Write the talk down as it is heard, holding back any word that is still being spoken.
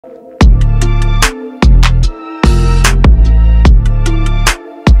Hola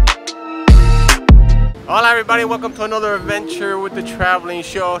everybody, welcome to another adventure with the Traveling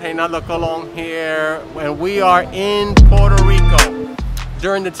Show. Reinaldo Colon here, and we are in Puerto Rico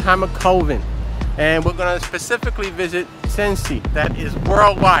during the time of COVID. And we're going to specifically visit Sensi, that is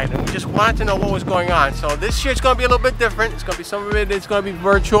worldwide. And we just wanted to know what was going on. So this year it's going to be a little bit different. It's going to be some of it, it's going to be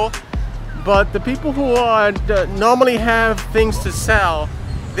virtual. But the people who are normally have things to sell,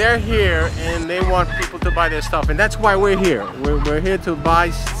 they're here and they want people to buy their stuff. And that's why we're here. We're here to buy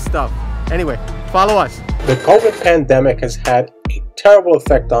stuff. Anyway, follow us. The COVID pandemic has had a terrible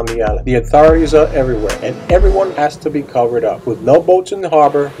effect on the island. The authorities are everywhere and everyone has to be covered up. With no boats in the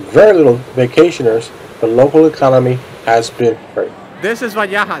harbor, very little vacationers, the local economy has been hurt. This is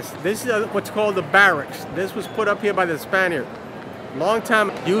Vallajas. This is what's called the barracks. This was put up here by the Spaniard. Long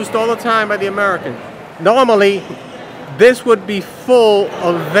time, used all the time by the Americans. Normally, this would be full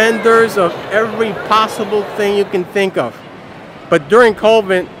of vendors of every possible thing you can think of. But during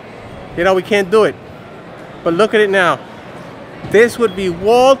COVID, you know, we can't do it. But look at it now. This would be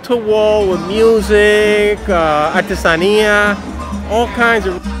wall to wall with music, artesanía, all kinds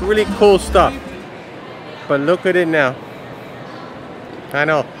of really cool stuff. But look at it now. I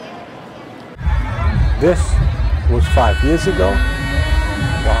know. This was 5 years ago.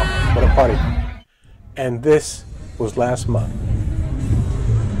 Wow, what a party. And this was last month.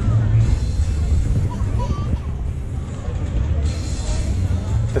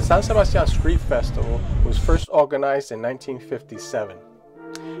 The San Sebastian Street Festival was first organized in 1957.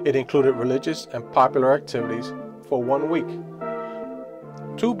 It included religious and popular activities for 1 week.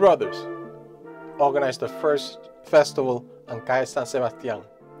 Two brothers organized the first festival on Calle San Sebastian.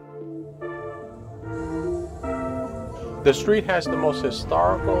 The street has the most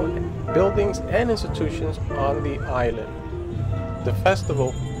historical buildings and institutions on the island. The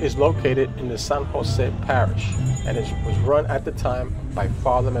festival is located in the San Jose parish and it was run at the time by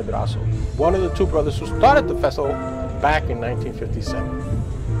Father Medrazo, one of the two brothers who started the festival back in 1957.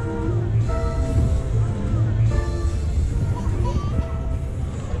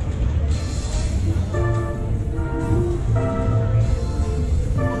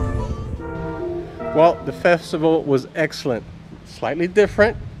 Well, the festival was excellent, slightly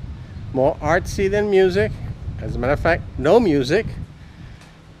different, more artsy than music. As a matter of fact, no music,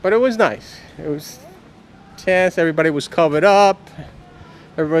 but it was nice. It was chance, everybody was covered up,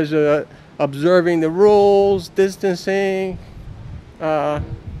 everybody was observing the rules, distancing.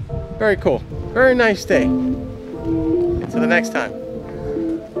 Very cool, very nice day. Until the next time,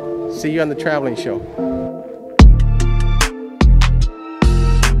 see you on the Traveling Show.